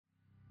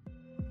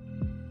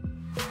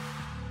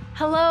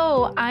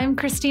Hello, I'm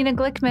Christina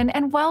Glickman,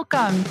 and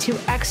welcome to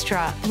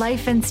Extra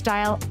Life and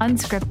Style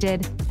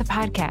Unscripted, the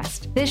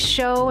podcast. This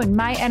show and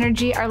my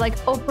energy are like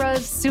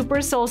Oprah's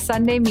Super Soul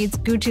Sunday meets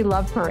Gucci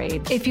Love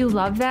Parade. If you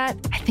love that,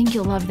 I think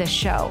you'll love this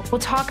show.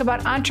 We'll talk about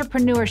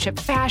entrepreneurship,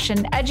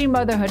 fashion, edgy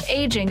motherhood,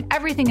 aging,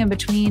 everything in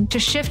between to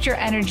shift your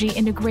energy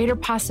into greater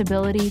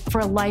possibility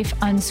for a life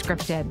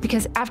unscripted.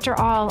 Because after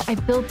all, I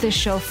built this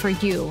show for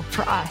you,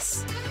 for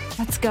us.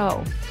 Let's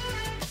go.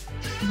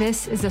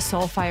 This is a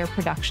Soulfire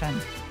production.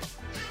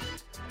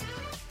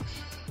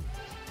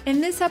 In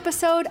this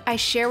episode, I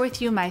share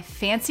with you my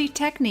fancy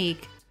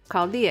technique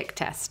called the ICK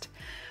Test,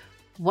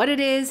 what it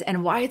is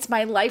and why it's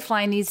my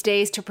lifeline these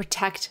days to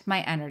protect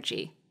my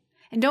energy.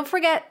 And don't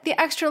forget, the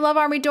Extra Love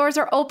Army doors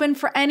are open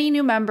for any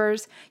new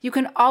members. You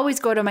can always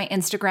go to my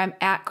Instagram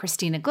at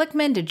Christina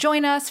Glickman to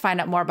join us,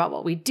 find out more about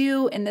what we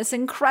do in this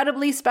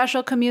incredibly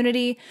special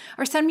community,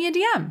 or send me a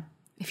DM.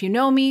 If you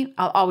know me,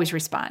 I'll always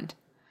respond.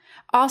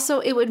 Also,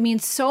 it would mean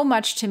so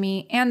much to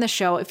me and the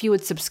show if you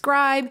would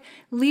subscribe,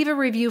 leave a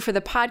review for the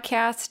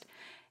podcast.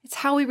 It's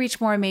how we reach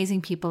more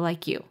amazing people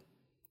like you.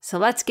 So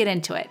let's get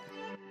into it.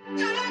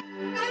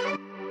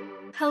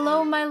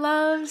 Hello, my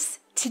loves.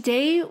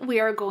 Today we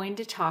are going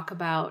to talk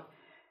about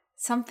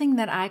something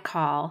that I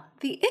call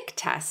the ICK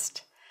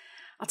Test.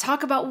 I'll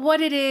talk about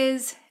what it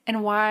is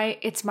and why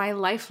it's my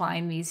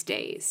lifeline these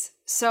days.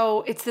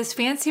 So it's this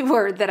fancy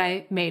word that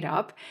I made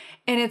up,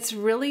 and it's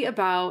really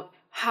about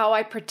how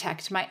I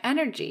protect my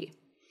energy.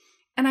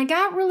 And I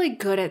got really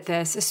good at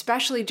this,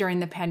 especially during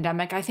the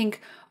pandemic. I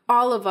think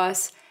all of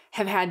us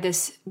have had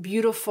this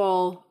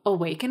beautiful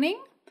awakening,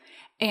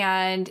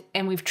 and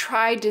we've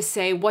tried to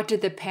say, what did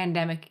the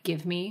pandemic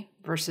give me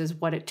versus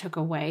what it took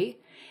away?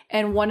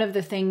 And one of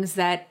the things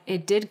that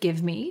it did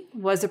give me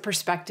was a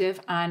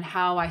perspective on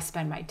how I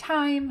spend my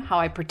time, how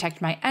I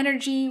protect my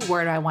energy,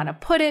 where do I want to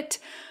put it,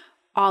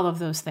 all of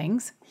those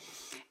things.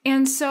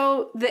 And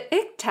so the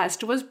ICK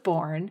Test was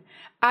born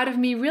out of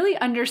me really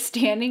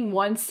understanding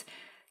once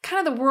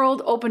kind of the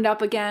world opened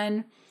up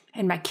again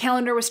and my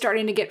calendar was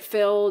starting to get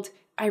filled,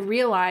 I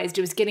realized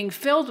it was getting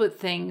filled with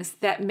things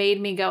that made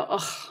me go,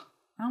 ugh,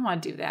 I don't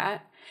want to do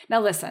that.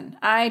 Now listen,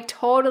 I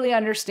totally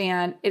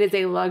understand it is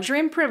a luxury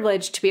and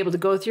privilege to be able to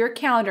go through your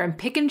calendar and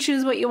pick and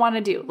choose what you want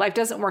to do. Life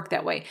doesn't work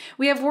that way.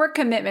 We have work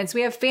commitments,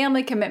 we have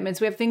family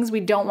commitments, we have things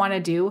we don't want to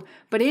do.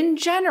 But in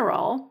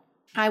general,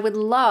 I would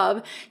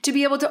love to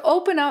be able to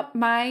open up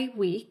my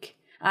week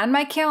on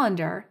my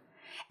calendar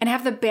and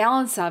have the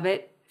balance of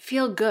it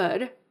feel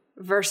good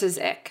versus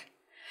ick.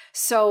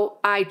 So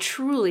I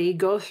truly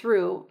go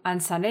through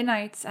on Sunday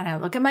nights and I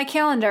look at my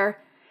calendar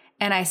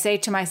and I say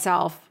to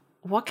myself,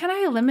 what can I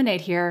eliminate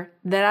here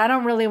that I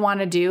don't really want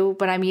to do,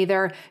 but I'm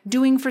either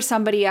doing for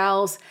somebody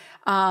else,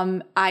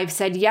 I've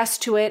said yes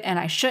to it and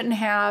I shouldn't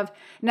have.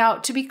 Now,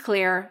 to be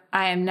clear,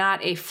 I am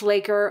not a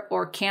flaker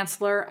or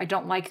canceler. I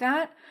don't like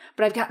that.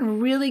 But I've gotten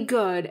really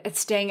good at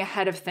staying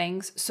ahead of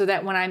things so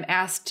that when I'm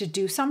asked to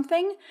do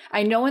something,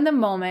 I know in the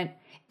moment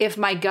if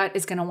my gut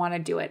is going to want to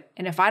do it.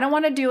 And if I don't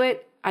want to do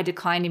it, I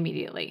decline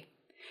immediately.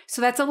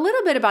 So that's a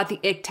little bit about the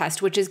ICK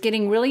Test, which is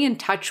getting really in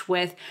touch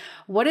with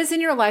what is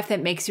in your life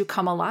that makes you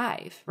come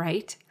alive,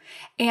 right?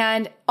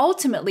 And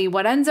ultimately,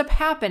 what ends up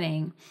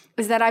happening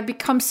is that I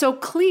become so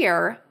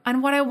clear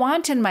on what I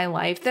want in my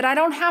life that I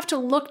don't have to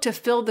look to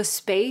fill the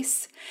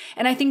space.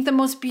 And I think the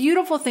most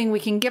beautiful thing we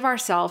can give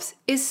ourselves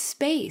is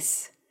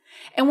space.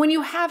 And when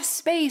you have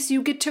space,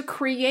 you get to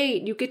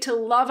create, you get to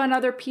love on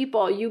other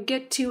people, you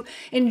get to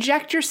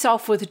inject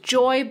yourself with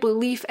joy,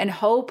 belief, and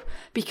hope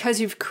because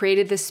you've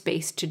created the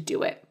space to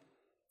do it.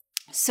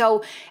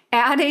 So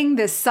adding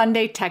this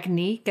Sunday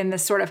technique and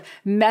this sort of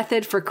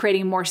method for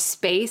creating more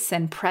space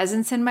and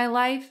presence in my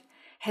life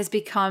has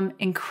become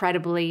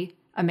incredibly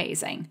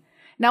amazing.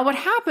 Now, what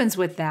happens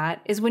with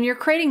that is when you're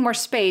creating more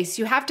space,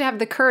 you have to have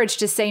the courage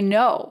to say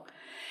no.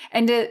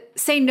 And to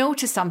say no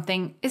to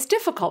something is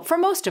difficult for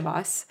most of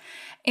us.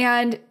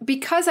 And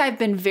because I've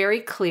been very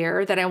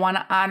clear that I want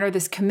to honor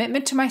this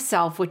commitment to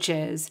myself, which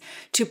is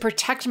to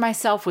protect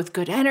myself with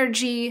good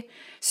energy,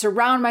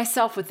 surround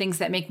myself with things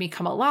that make me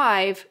come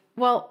alive,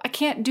 well, I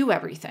can't do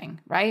everything,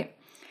 right?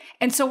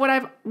 And so what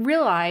I've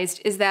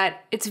realized is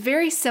that it's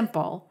very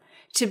simple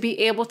to be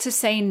able to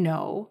say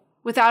no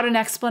without an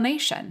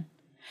explanation.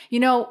 You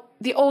know,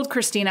 the old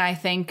Christina, I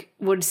think,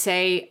 would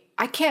say,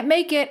 I can't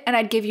make it, and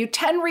I'd give you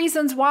 10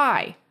 reasons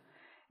why.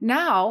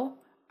 Now,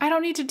 I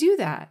don't need to do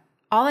that.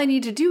 All I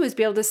need to do is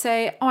be able to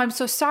say, oh, I'm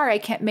so sorry, I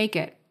can't make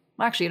it.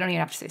 Well, actually, you don't even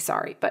have to say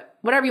sorry, but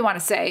whatever you want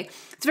to say,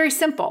 it's very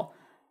simple.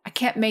 I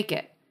can't make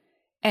it,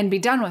 and be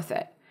done with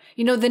it.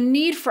 You know, the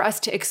need for us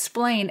to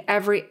explain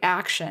every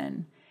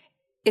action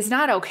is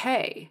not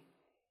okay.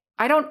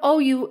 I don't owe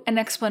you an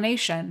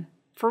explanation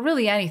for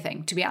really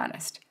anything, to be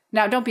honest.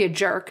 Now, don't be a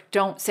jerk.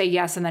 Don't say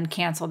yes and then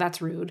cancel.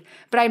 That's rude.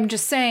 But I'm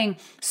just saying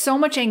so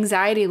much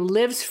anxiety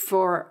lives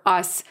for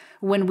us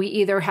when we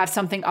either have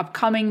something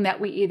upcoming that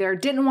we either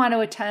didn't want to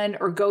attend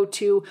or go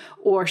to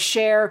or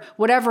share,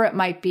 whatever it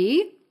might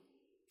be.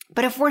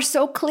 But if we're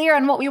so clear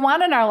on what we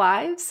want in our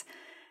lives,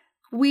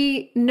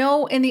 We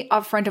know in the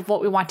upfront of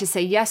what we want to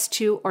say yes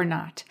to or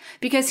not.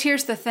 Because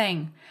here's the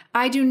thing.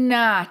 I do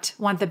not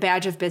want the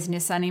badge of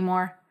business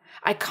anymore.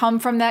 I come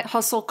from that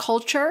hustle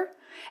culture,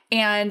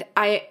 and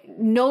I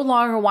no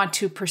longer want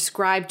to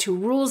prescribe to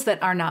rules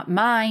that are not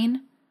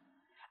mine.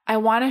 I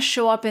want to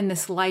show up in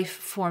this life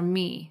for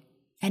me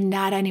and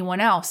not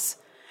anyone else.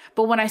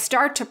 But when I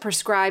start to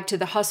prescribe to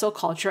the hustle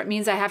culture, it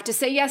means I have to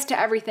say yes to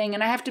everything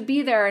and I have to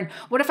be there. And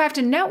what if I have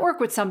to network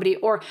with somebody,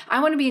 or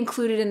I want to be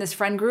included in this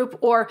friend group,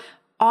 or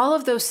all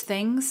of those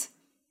things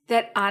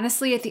that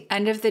honestly, at the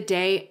end of the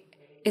day,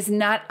 is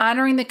not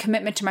honoring the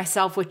commitment to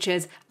myself, which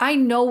is I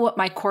know what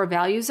my core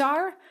values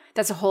are.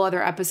 That's a whole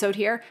other episode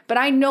here, but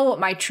I know what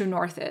my true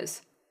north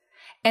is.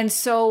 And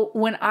so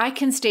when I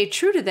can stay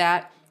true to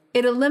that,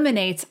 it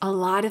eliminates a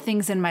lot of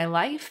things in my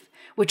life,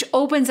 which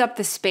opens up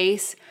the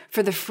space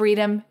for the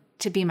freedom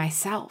to be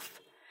myself,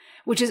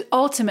 which is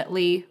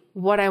ultimately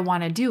what I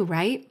want to do,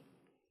 right?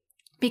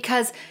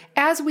 Because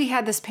as we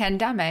had this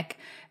pandemic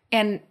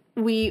and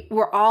we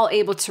were all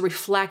able to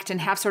reflect and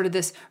have sort of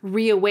this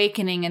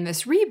reawakening and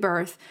this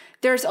rebirth,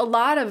 there's a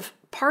lot of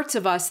parts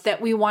of us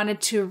that we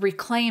wanted to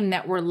reclaim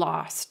that were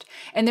lost.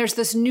 And there's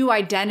this new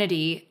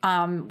identity,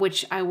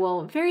 which I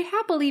will very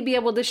happily be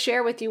able to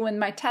share with you when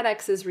my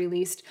TEDx is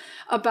released,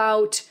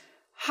 about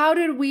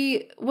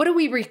what do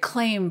we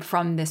reclaim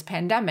from this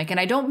pandemic? And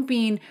I don't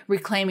mean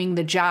reclaiming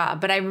the job,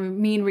 but I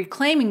mean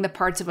reclaiming the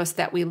parts of us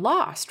that we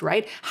lost,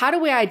 right? How do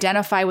we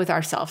identify with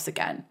ourselves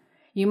again?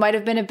 You might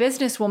have been a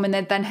businesswoman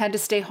that then had to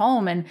stay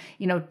home and,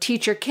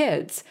 teach your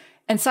kids,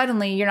 and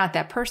suddenly you're not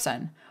that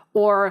person.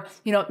 Or,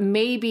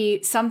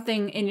 maybe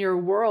something in your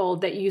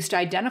world that you used to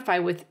identify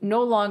with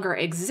no longer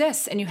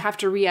exists, and you have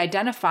to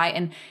re-identify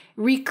and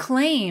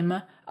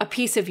reclaim a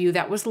piece of you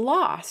that was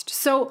lost.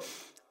 So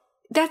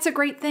that's a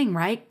great thing,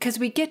 right? Because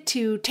we get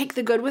to take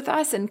the good with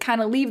us and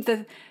kind of leave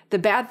the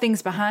bad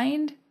things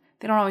behind.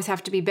 They don't always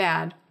have to be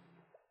bad.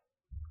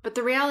 But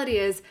the reality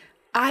is,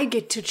 I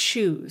get to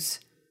choose.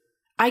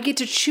 I get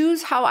to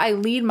choose how I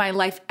lead my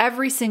life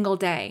every single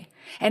day.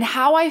 And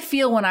how I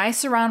feel when I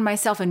surround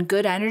myself in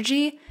good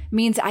energy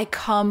means I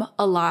come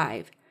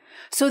alive.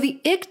 So the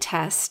ICK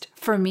test,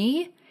 for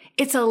me,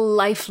 it's a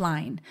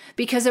lifeline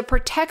because it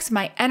protects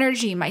my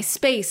energy, my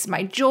space,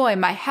 my joy,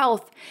 my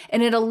health,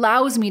 and it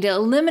allows me to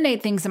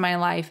eliminate things in my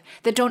life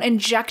that don't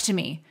inject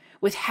me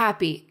with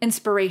happy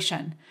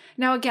inspiration.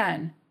 Now,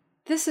 again,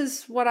 this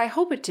is what I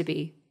hope it to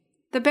be.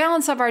 The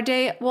balance of our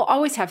day will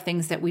always have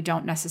things that we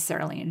don't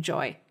necessarily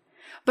enjoy.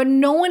 But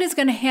no one is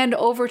going to hand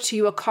over to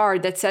you a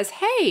card that says,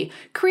 hey,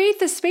 create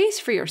the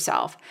space for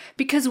yourself,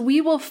 because we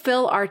will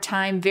fill our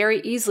time very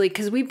easily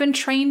because we've been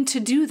trained to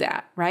do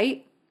that,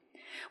 right?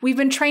 We've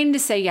been trained to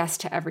say yes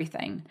to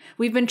everything.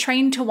 We've been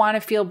trained to want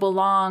to feel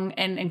belong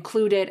and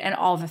included and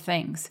all the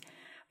things.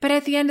 But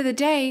at the end of the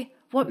day,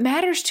 what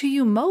matters to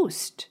you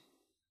most?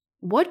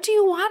 What do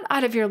you want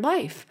out of your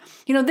life?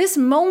 This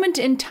moment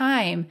in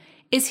time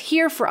is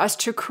here for us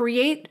to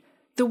create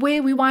the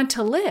way we want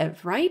to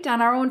live, right?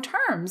 On our own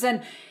terms.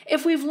 And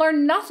if we've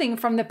learned nothing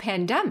from the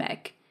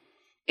pandemic,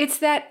 it's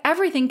that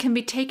everything can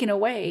be taken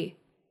away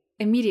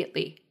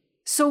immediately.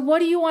 So what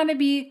do you want to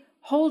be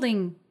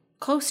holding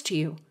close to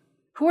you?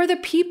 Who are the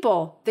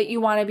people that you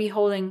want to be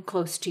holding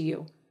close to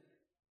you?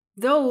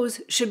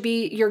 Those should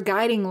be your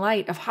guiding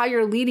light of how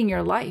you're leading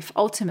your life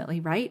ultimately,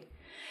 right?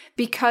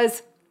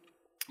 Because,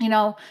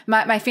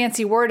 my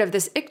fancy word of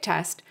this ICK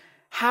test,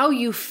 how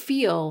you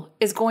feel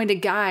is going to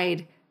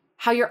guide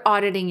how you're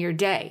auditing your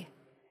day.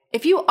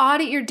 If you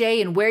audit your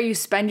day and where you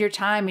spend your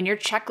time and your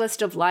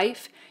checklist of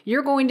life,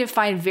 you're going to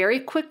find very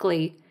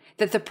quickly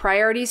that the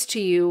priorities to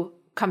you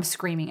come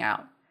screaming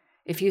out.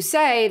 If you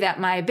say that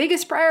my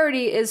biggest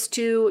priority is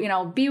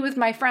to, be with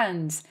my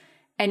friends,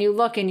 and you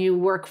look and you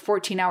work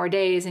 14-hour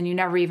days and you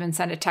never even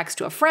send a text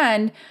to a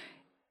friend,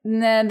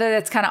 then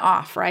that's kind of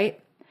off, right?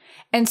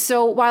 And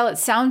so while it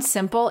sounds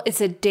simple, it's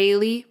a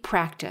daily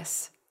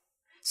practice.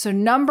 So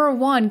number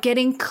one,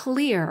 getting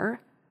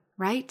clear,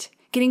 right?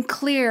 Getting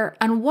clear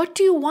on what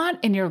do you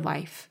want in your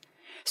life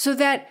so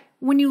that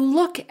when you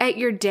look at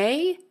your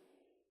day,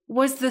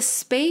 was the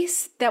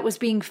space that was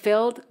being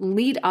filled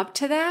lead up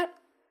to that?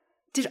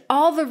 Did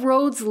all the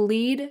roads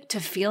lead to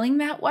feeling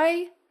that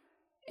way?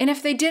 And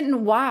if they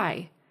didn't,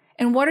 why?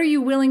 And what are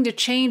you willing to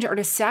change or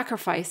to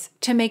sacrifice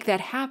to make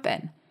that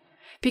happen?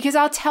 Because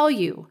I'll tell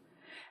you,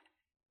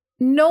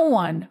 no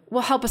one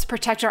will help us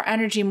protect our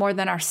energy more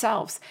than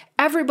ourselves.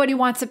 Everybody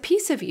wants a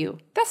piece of you.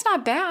 That's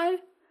not bad.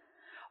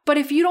 But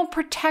if you don't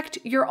protect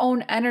your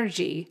own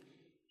energy,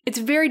 it's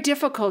very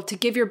difficult to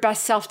give your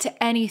best self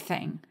to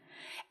anything.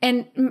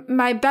 And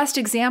my best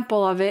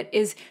example of it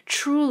is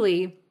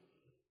truly,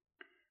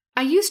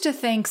 I used to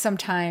think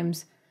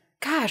sometimes,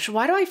 gosh,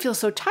 why do I feel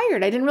so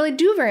tired? I didn't really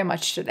do very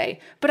much today.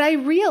 But I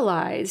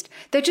realized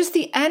that just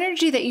the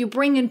energy that you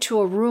bring into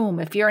a room,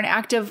 if you're an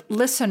active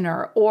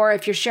listener or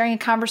if you're sharing a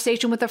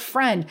conversation with a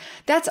friend,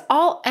 that's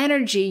all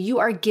energy you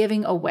are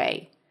giving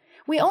away.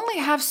 We only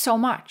have so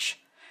much.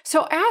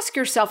 So ask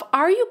yourself,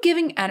 are you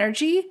giving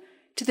energy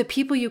to the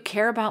people you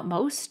care about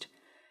most?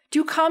 Do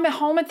you come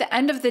home at the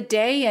end of the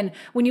day and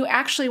when you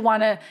actually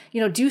want to,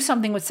 do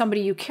something with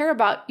somebody you care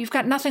about, you've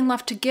got nothing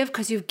left to give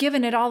because you've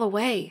given it all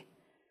away?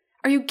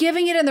 Are you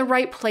giving it in the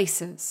right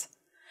places?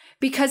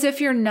 Because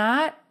if you're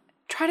not,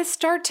 try to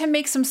start to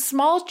make some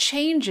small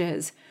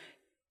changes,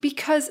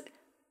 because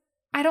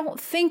I don't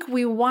think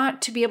we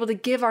want to be able to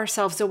give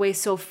ourselves away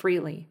so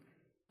freely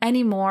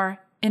anymore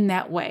in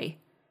that way,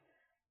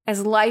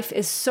 as life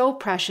is so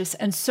precious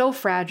and so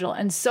fragile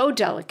and so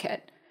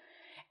delicate,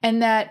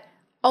 and that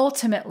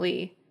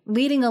ultimately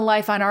leading a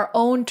life on our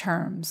own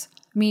terms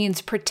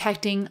means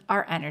protecting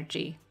our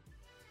energy.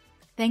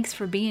 Thanks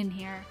for being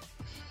here.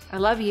 I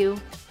love you.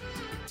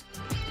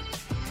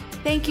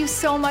 Thank you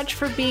so much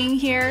for being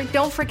here.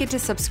 Don't forget to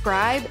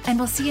subscribe, and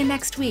we'll see you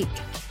next week.